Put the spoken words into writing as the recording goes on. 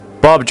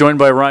Bob, joined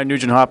by Ryan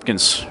Nugent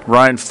Hopkins.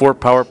 Ryan, 4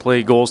 power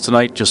play goals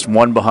tonight, just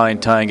 1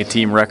 behind tying a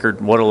team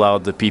record. What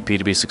allowed the PP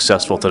to be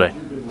successful today?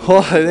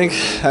 Well,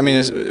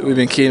 we've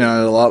been keen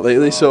on it a lot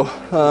lately, so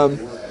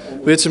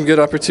we had some good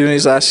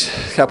opportunities last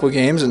couple of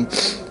games, and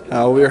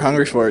we were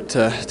hungry for it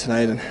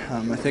tonight. And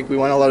I think we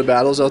won a lot of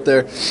battles out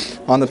there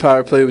on the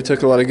power play. We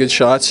took a lot of good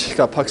shots,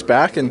 got pucks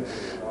back, and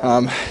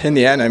in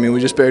the end,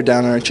 we just bared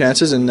down on our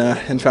chances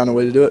and found a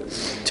way to do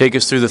it. Take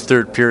us through the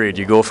third period.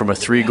 You go from a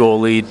 3-goal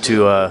lead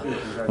to a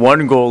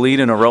 1-goal lead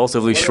in a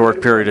relatively short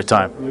period of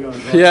time.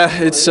 Yeah,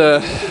 it's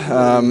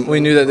we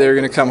knew that they were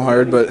going to come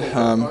hard, but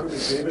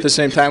at the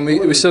same time,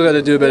 we still got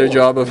to do a better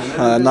job of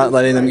not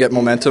letting them get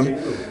momentum.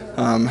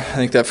 I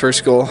think that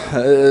first goal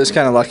is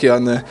kind of lucky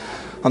on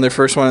their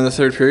first one in the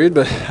third period,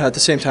 but at the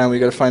same time, we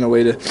got to find a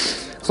way to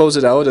close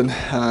it out. And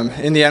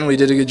in the end, we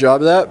did a good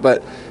job of that,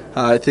 but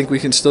I think we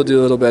can still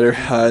do a little better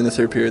in the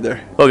third period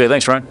there. Okay,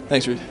 thanks, Ryan.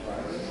 Thanks, Reed.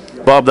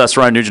 Bob, that's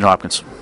Ryan Nugent Hopkins.